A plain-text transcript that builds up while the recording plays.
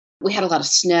We had a lot of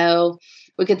snow.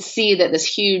 We could see that this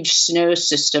huge snow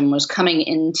system was coming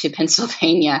into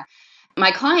Pennsylvania. My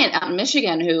client out in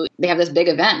Michigan, who they have this big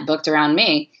event booked around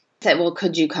me, said, well,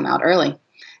 could you come out early?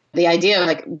 The idea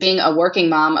of being a working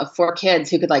mom of 4 kids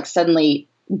who could suddenly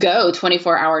go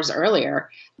 24 hours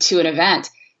earlier to an event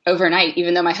overnight,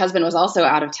 even though my husband was also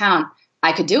out of town,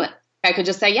 I could do it. I could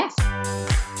just say yes.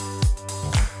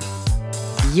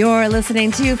 You're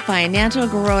listening to Financial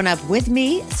Grown Up with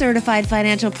me, certified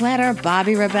financial planner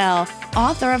Bobbi Rebell,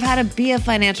 author of How to Be a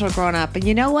Financial Grown Up. And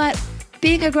you know what?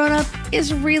 Being a grown up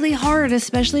is really hard,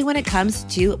 especially when it comes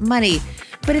to money.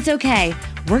 But it's okay.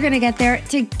 We're going to get there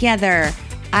together.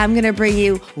 I'm going to bring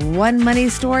you one money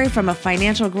story from a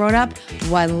financial grown up,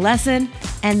 one lesson,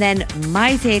 and then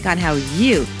my take on how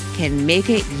you can make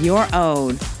it your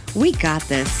own. We got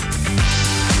this.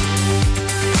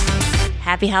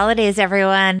 Happy holidays,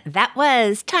 everyone. That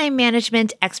was time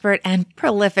management expert and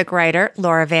prolific writer,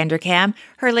 Laura Vanderkam.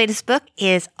 Her latest book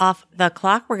is Off the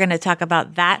Clock. We're going to talk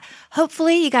about that.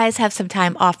 Hopefully you guys have some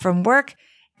time off from work.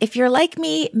 If you're like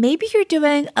me, maybe you're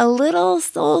doing a little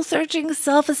soul-searching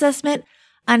self-assessment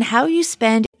on how you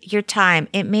spend your time.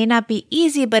 It may not be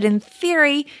easy, but in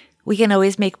theory, we can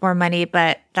always make more money,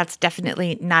 but that's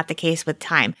definitely not the case with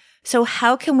time. So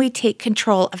how can we take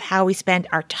control of how we spend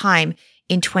our time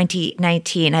in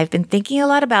 2019? I've been thinking a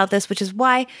lot about this, which is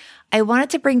why I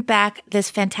wanted to bring back this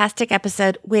fantastic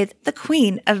episode with the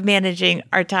queen of managing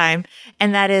our time,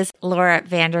 and that is Laura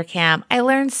Vanderkam. I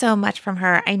learned so much from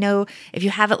her. I know if you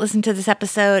haven't listened to this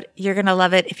episode, you're going to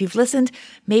love it. If you've listened,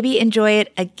 maybe enjoy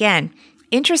it again.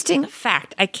 Interesting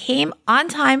fact, I came on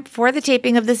time for the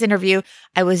taping of this interview.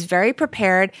 I was very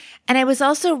prepared, and I was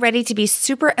also ready to be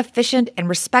super efficient and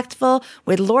respectful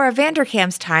with Laura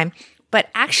Vanderkam's time. But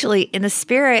actually, in the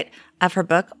spirit of her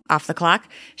book, Off the Clock,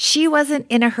 she wasn't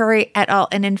in a hurry at all.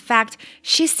 And in fact,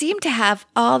 she seemed to have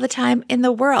all the time in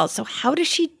the world. So how does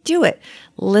she do it?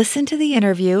 Listen to the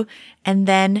interview and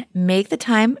then make the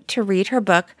time to read her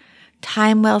book,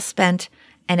 Time Well Spent,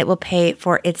 and it will pay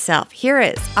for itself. Here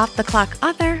is Off the Clock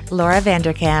author, Laura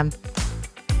Vanderkam.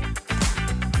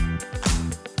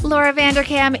 Laura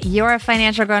Vanderkam, you're a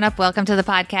financial grown-up. Welcome to the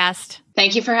podcast.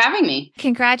 Thank you for having me.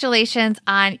 Congratulations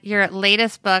on your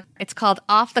latest book. It's called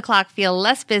Off the Clock, Feel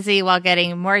Less Busy While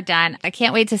Getting More Done. I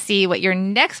can't wait to see what your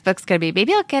next book's going to be.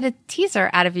 Maybe I'll get a teaser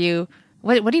out of you.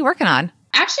 What are you working on?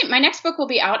 Actually, my next book will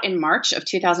be out in March of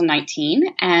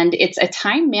 2019, and it's a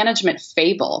time management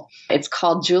fable. It's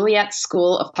called Juliet's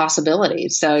School of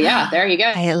Possibilities. So yeah, there you go.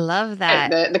 I love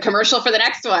that. The commercial for the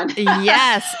next one.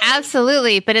 Yes,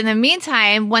 absolutely. But in the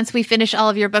meantime, once we finish all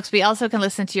of your books, we also can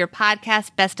listen to your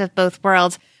podcast, Best of Both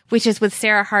Worlds, which is with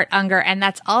Sarah Hart Unger. And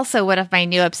that's also one of my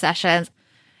new obsessions.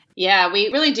 Yeah, we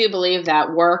really do believe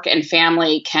that work and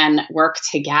family can work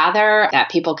together, that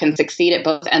people can succeed at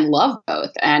both and love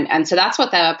both. And so that's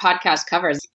what the podcast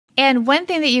covers. And one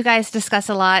thing that you guys discuss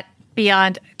a lot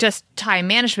beyond just time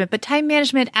management, but time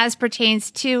management as pertains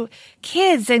to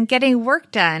kids and getting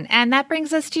work done. And that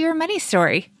brings us to your money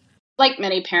story. Like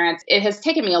many parents, it has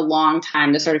taken me a long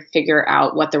time to sort of figure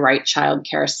out what the right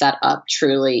childcare setup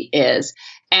truly is.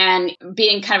 And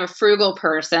being kind of a frugal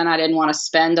person, I didn't want to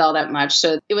spend all that much.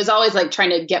 So it was always trying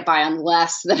to get by on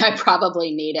less than I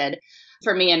probably needed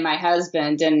for me and my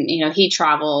husband. And, he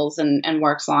travels and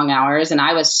works long hours. And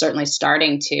I was certainly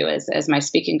starting to as my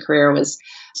speaking career was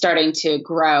starting to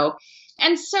grow.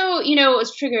 And so, it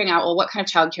was figuring out, well, what kind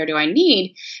of childcare do I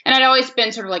need? And I'd always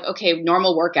been sort of okay,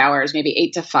 normal work hours, maybe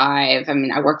 8 to 5. I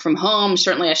mean, I work from home.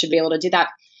 Certainly I should be able to do that.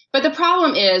 But the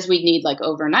problem is we'd need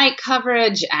overnight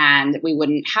coverage, and we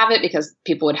wouldn't have it because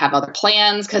people would have other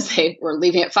plans because they were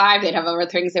leaving at 5. They'd have other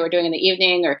things they were doing in the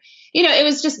evening, or, it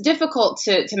was just difficult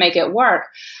to make it work.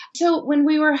 So when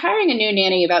we were hiring a new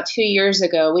nanny about 2 years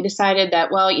ago, we decided that,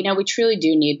 we truly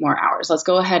do need more hours. Let's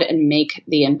go ahead and make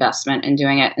the investment in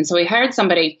doing it. And so we hired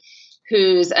somebody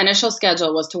whose initial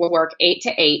schedule was to work 8 to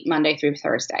 8 Monday through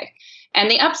Thursday. And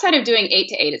the upside of doing 8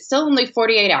 to 8, it's still only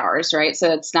 48 hours, right?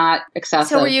 So it's not excessive.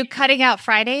 So were you cutting out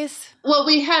Fridays? Well,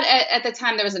 we had, at the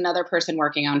time, there was another person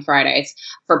working on Fridays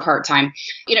for part-time.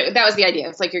 That was the idea.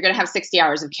 It's you're going to have 60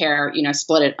 hours of care,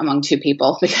 split it among 2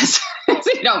 people because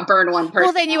you don't burn one person.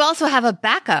 Well, then you also have a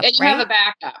backup, and you have a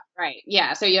backup, right?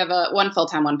 Yeah. So you have one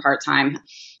full-time, one part-time.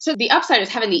 So the upside is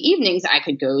having the evenings I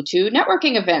could go to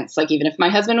networking events, even if my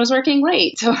husband was working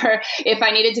late, or if I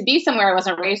needed to be somewhere, I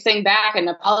wasn't racing back and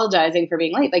apologizing for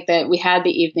being late. We had the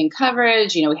evening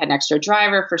coverage, we had an extra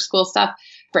driver for school stuff,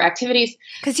 for activities.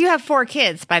 Because you have 4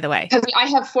 kids, by the way. Because I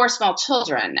have 4 small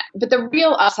children. But the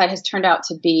real upside has turned out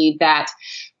to be that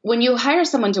when you hire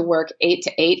someone to work 8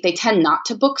 to 8, they tend not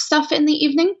to book stuff in the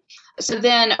evening. So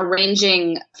then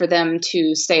arranging for them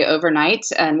to stay overnight,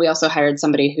 and we also hired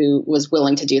somebody who was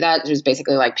willing to do that, who's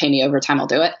basically like, pay me overtime, I'll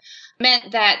do it,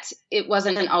 meant that it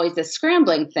wasn't always this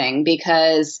scrambling thing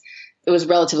because it was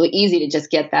relatively easy to just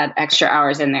get that extra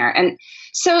hours in there. And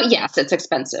so, yes, it's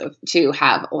expensive to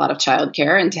have a lot of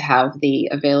childcare and to have the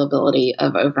availability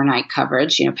of overnight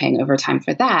coverage, paying overtime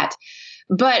for that.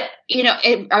 But,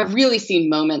 I've really seen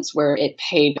moments where it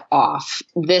paid off.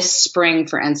 This spring,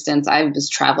 for instance, I was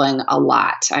traveling a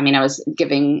lot. I mean, I was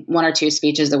giving 1 or 2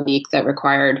 speeches a week that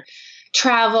required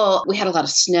travel. We had a lot of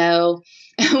snow.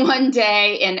 One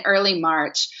day in early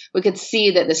March, we could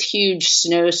see that this huge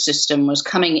snow system was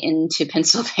coming into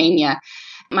Pennsylvania.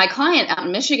 My client out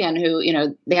in Michigan, who,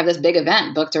 they have this big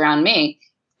event booked around me,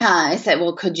 I said,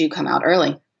 well, could you come out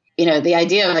early? The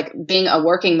idea of like being a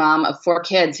working mom of 4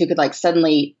 kids who could like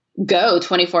suddenly go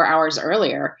 24 hours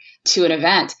earlier to an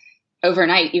event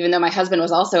overnight, even though my husband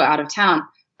was also out of town,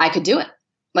 I could do it.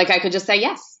 Like I could just say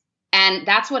yes. And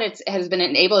that's what it has been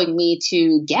enabling me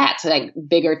to get, like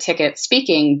bigger ticket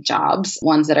speaking jobs,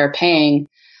 ones that are paying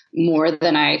more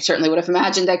than I certainly would have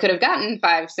imagined I could have gotten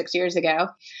 5, 6 years ago.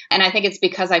 And I think it's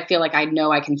because I feel like I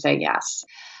know I can say yes.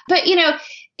 But,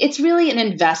 it's really an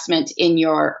investment in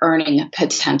your earning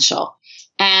potential.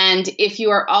 And if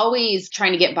you are always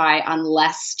trying to get by on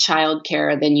less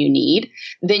childcare than you need,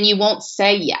 then you won't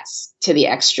say yes to the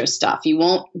extra stuff. You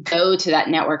won't go to that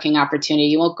networking opportunity.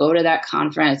 You won't go to that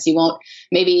conference. You won't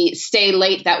maybe stay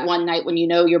late that one night when you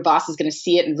know your boss is going to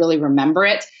see it and really remember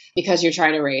it because you're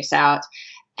trying to race out.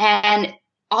 And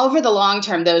over the long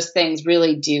term, those things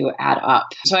really do add up.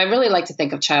 So I really like to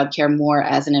think of childcare more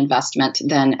as an investment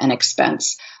than an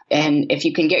expense. And if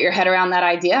you can get your head around that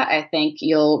idea, I think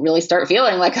you'll really start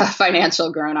feeling like a financial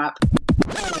grown-up.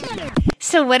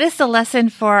 So what is the lesson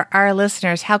for our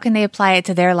listeners? How can they apply it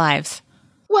to their lives?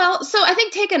 Well, so I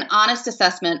think take an honest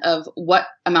assessment of what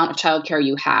amount of childcare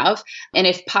you have. And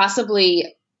if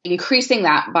possibly increasing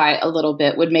that by a little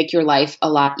bit would make your life a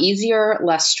lot easier,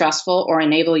 less stressful, or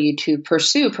enable you to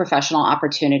pursue professional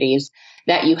opportunities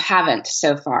that you haven't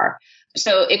so far.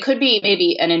 So it could be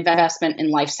maybe an investment in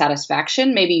life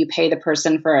satisfaction. Maybe you pay the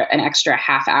person for an extra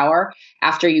half hour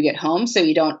after you get home, so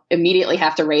you don't immediately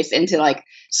have to race into like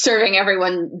serving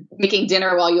everyone, making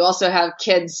dinner while you also have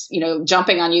kids,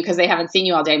 jumping on you because they haven't seen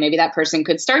you all day. Maybe that person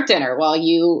could start dinner while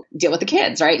you deal with the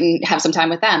kids, right? And have some time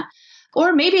with them.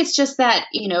 Or maybe it's just that,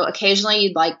 occasionally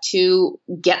you'd like to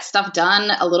get stuff done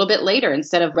a little bit later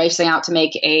instead of racing out to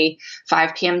make a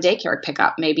 5 p.m. daycare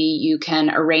pickup. Maybe you can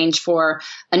arrange for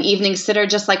an evening sitter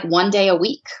just like one day a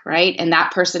week, right? And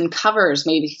that person covers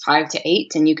maybe 5 to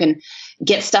 8 and you can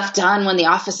get stuff done when the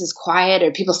office is quiet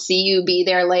or people see you be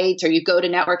there late or you go to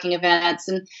networking events.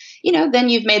 And, then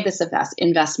you've made this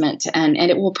investment and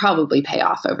it will probably pay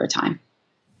off over time.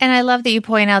 And I love that you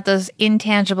point out those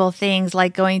intangible things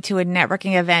like going to a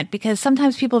networking event, because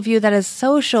sometimes people view that as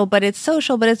social, but it's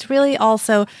really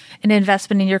also an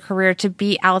investment in your career to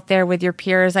be out there with your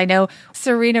peers. I know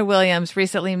Serena Williams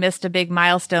recently missed a big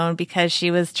milestone because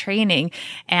she was training,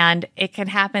 and it can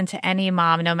happen to any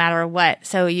mom no matter what.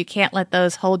 So you can't let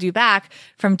those hold you back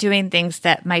from doing things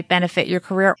that might benefit your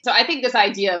career. So I think this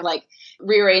idea of like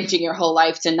rearranging your whole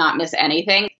life to not miss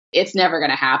anything, it's never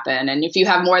going to happen. And if you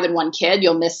have more than one kid,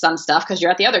 you'll miss some stuff because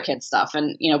you're at the other kid's stuff.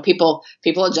 And, people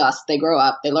adjust, they grow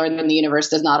up, they learn that the universe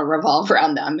does not revolve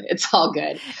around them. It's all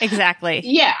good. Exactly.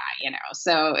 Yeah.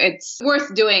 So it's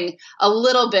worth doing a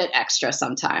little bit extra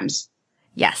sometimes.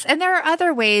 Yes. And there are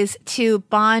other ways to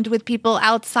bond with people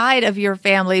outside of your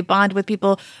family, bond with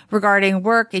people regarding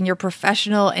work and your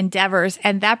professional endeavors.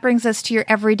 And that brings us to your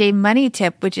everyday money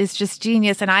tip, which is just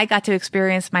genius. And I got to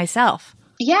experience myself.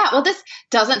 Yeah, well, this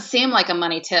doesn't seem like a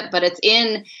money tip, but it's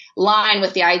in line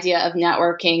with the idea of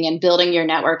networking and building your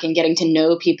network and getting to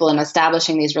know people and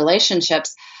establishing these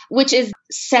relationships, which is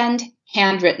send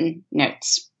handwritten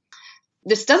notes.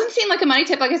 This doesn't seem like a money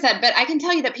tip, like I said, but I can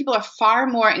tell you that people are far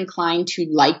more inclined to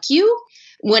like you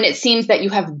when it seems that you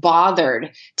have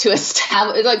bothered to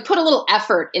establish, like put a little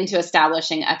effort into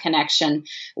establishing a connection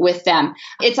with them.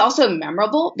 It's also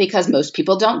memorable because most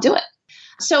people don't do it.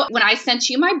 So when I sent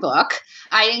you my book,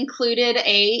 I included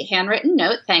a handwritten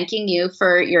note thanking you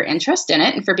for your interest in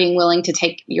it and for being willing to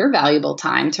take your valuable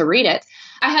time to read it.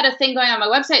 I had a thing going on my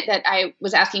website that I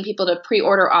was asking people to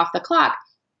pre-order off the clock.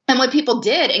 And what people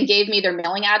did and gave me their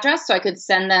mailing address so I could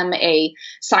send them a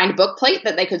signed book plate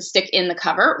that they could stick in the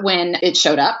cover when it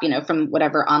showed up, from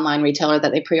whatever online retailer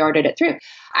that they pre-ordered it through.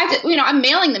 I'm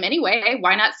mailing them anyway.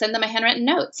 Why not send them a handwritten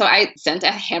note? So I sent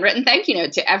a handwritten thank you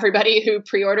note to everybody who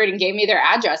pre-ordered and gave me their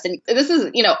address. And this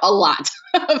is, a lot.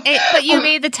 But you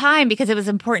made the time because it was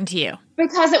important to you.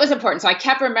 Because it was important. So I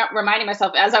kept reminding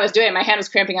myself as I was doing it, my hand was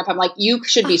cramping up. I'm like, you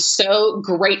should be so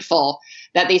grateful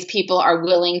that these people are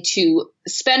willing to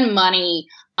spend money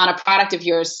on a product of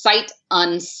yours sight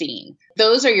unseen.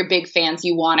 Those are your big fans.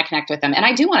 You want to connect with them. And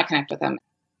I do want to connect with them.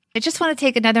 I just want to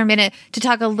take another minute to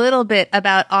talk a little bit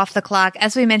about Off the Clock.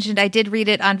 As we mentioned, I did read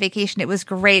it on vacation. It was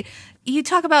great. You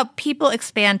talk about people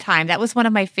expand time. That was one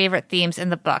of my favorite themes in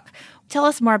the book. Tell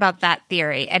us more about that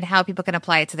theory and how people can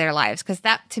apply it to their lives, because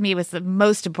that to me was the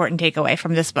most important takeaway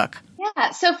from this book.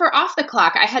 Yeah. So for Off the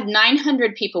Clock, I had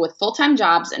 900 people with full-time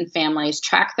jobs and families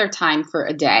track their time for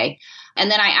a day. And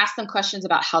then I asked them questions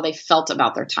about how they felt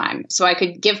about their time. So I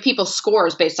could give people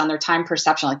scores based on their time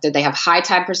perception. Like, did they have high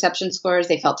time perception scores?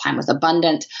 They felt time was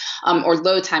abundant, or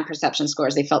low time perception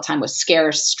scores. They felt time was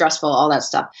scarce, stressful, all that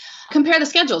stuff. Compare the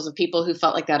schedules of people who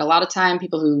felt like they had a lot of time,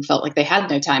 people who felt like they had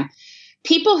no time.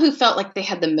 People who felt like they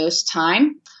had the most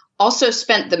time also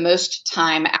spent the most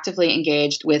time actively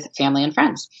engaged with family and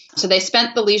friends. So they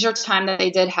spent the leisure time that they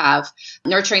did have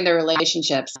nurturing their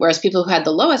relationships, whereas people who had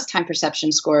the lowest time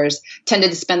perception scores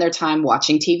tended to spend their time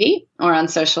watching TV or on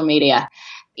social media.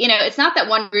 You know, it's not that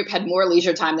one group had more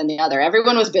leisure time than the other.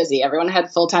 Everyone was busy. Everyone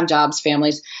had full-time jobs,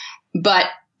 families, but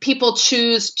people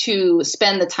choose to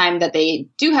spend the time that they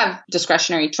do have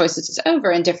discretionary choices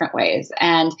over in different ways.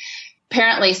 And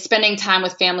apparently spending time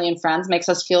with family and friends makes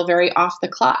us feel very off the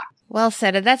clock. Well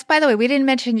said. And that's, by the way, we didn't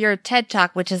mention your TED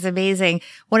Talk, which is amazing.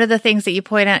 One of the things that you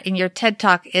point out in your TED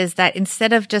Talk is that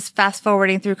instead of just fast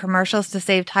forwarding through commercials to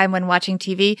save time when watching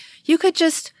TV, you could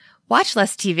just watch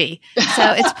less TV.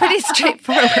 So it's pretty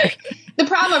straightforward. The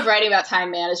problem of writing about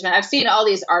time management, I've seen all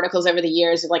these articles over the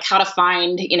years of like how to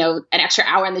find, an extra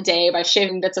hour in the day by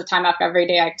shaving bits of time off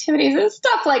everyday activities and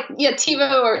stuff like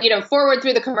TiVo or, forward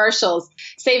through the commercials,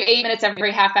 save 8 minutes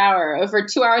every half hour. Over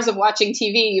 2 hours of watching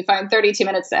TV, you find 32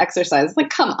 minutes to exercise. It's like,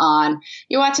 come on,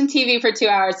 you're watching TV for 2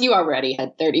 hours. You already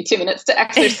had 32 minutes to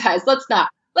exercise. Let's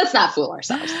not fool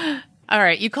ourselves. All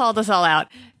right. You called us all out.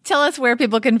 Tell us where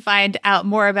people can find out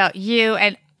more about you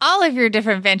and all of your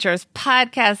different ventures,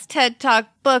 podcasts, TED Talk,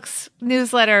 books,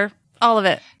 newsletter, all of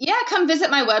it. Yeah, come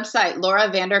visit my website,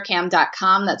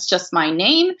 lauravanderkam.com. That's just my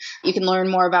name. You can learn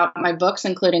more about my books,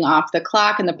 including Off the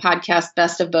Clock and the podcast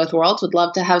Best of Both Worlds. Would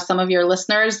love to have some of your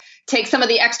listeners take some of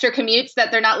the extra commutes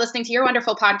that they're not listening to your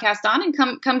wonderful podcast on and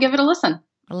come give it a listen.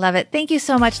 I love it. Thank you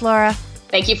so much, Laura.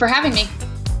 Thank you for having me.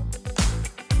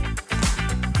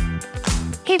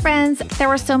 Hey friends, there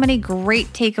were so many great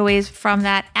takeaways from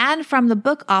that and from the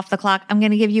book Off the Clock. I'm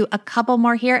going to give you a couple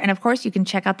more here. And of course, you can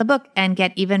check out the book and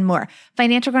get even more.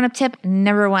 Financial grown-up tip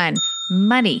number 1,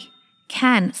 money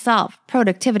can solve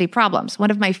productivity problems. One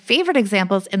of my favorite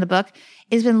examples in the book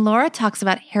is when Laura talks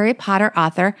about Harry Potter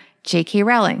author J.K.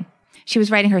 Rowling. She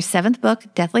was writing her 7th book,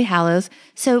 Deathly Hallows.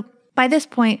 So by this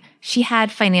point, she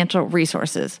had financial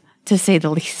resources, to say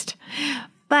the least.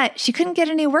 But she couldn't get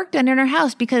any work done in her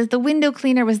house because the window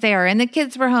cleaner was there and the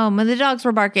kids were home and the dogs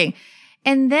were barking.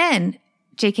 And then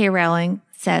J.K. Rowling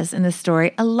says in the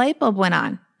story, a light bulb went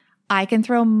on. I can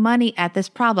throw money at this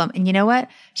problem. And you know what?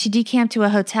 She decamped to a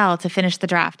hotel to finish the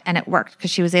draft and it worked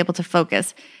because she was able to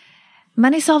focus.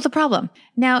 Money solved the problem.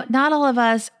 Now, not all of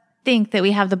us think that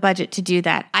we have the budget to do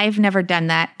that. I've never done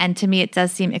that. And to me, it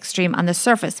does seem extreme on the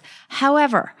surface.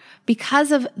 However,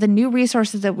 because of the new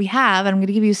resources that we have, and I'm going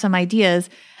to give you some ideas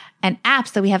and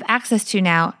apps that we have access to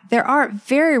now, there are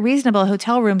very reasonable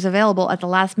hotel rooms available at the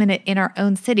last minute in our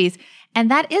own cities. And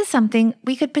that is something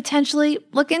we could potentially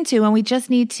look into. And we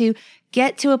just need to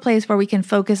get to a place where we can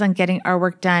focus on getting our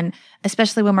work done,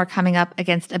 especially when we're coming up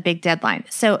against a big deadline.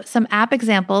 So some app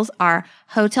examples are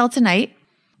Hotel Tonight,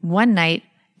 One Night,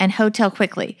 and Hotel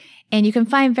Quickly. And you can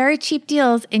find very cheap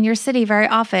deals in your city very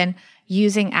often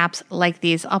using apps like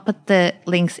these. I'll put the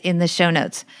links in the show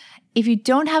notes. If you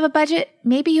don't have a budget,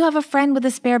 maybe you have a friend with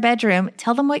a spare bedroom.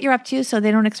 Tell them what you're up to so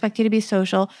they don't expect you to be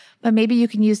social, but maybe you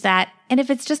can use that. And if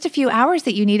it's just a few hours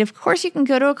that you need, of course you can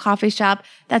go to a coffee shop.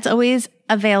 That's always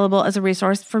available as a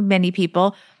resource for many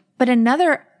people. But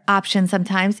another option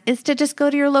sometimes is to just go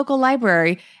to your local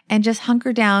library and just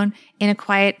hunker down in a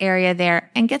quiet area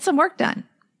there and get some work done.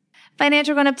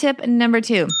 Financial grown-up tip number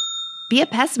 2. Be a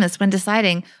pessimist when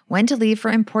deciding when to leave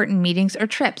for important meetings or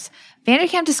trips.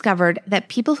 Vanderkam discovered that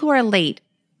people who are late,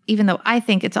 even though I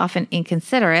think it's often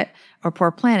inconsiderate or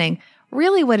poor planning,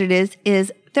 really what it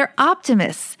is they're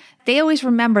optimists. They always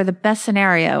remember the best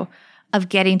scenario of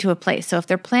getting to a place. So if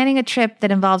they're planning a trip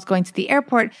that involves going to the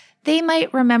airport, they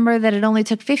might remember that it only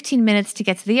took 15 minutes to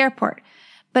get to the airport.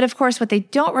 But of course, what they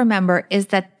don't remember is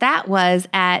that was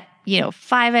at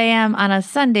 5 a.m. on a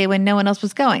Sunday when no one else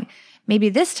was going. Maybe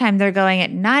this time they're going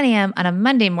at 9 a.m. on a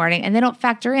Monday morning and they don't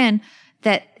factor in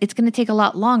that it's going to take a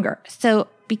lot longer. So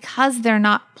because they're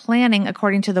not planning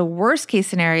according to the worst case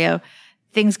scenario,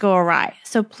 things go awry.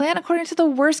 So plan according to the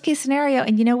worst case scenario.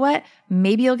 And you know what?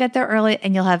 Maybe you'll get there early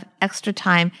and you'll have extra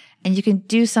time and you can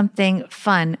do something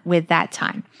fun with that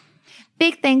time.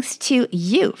 Big thanks to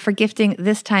you for gifting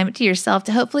this time to yourself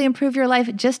to hopefully improve your life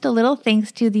just a little,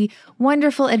 thanks to the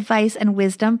wonderful advice and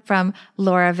wisdom from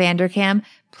Laura Vanderkam.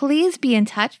 Please be in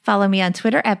touch. Follow me on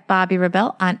Twitter at Bobbi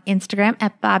Rebell, on Instagram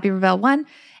at BobbiRebell1,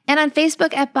 and on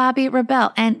Facebook at Bobbi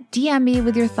Rebell, and DM me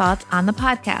with your thoughts on the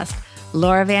podcast.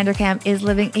 Laura Vanderkam is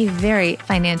living a very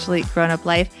financially grown-up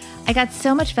life. I got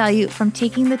so much value from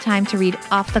taking the time to read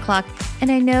Off the Clock,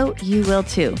 and I know you will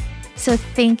too. So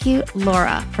thank you,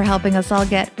 Laura, for helping us all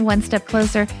get one step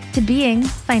closer to being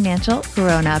financial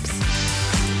grown-ups.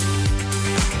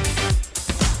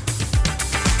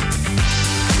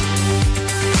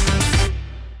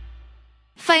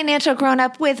 Financial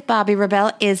Grown-Up with Bobbi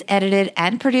Rebell is edited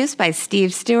and produced by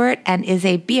Steve Stewart and is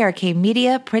a BRK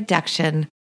Media production.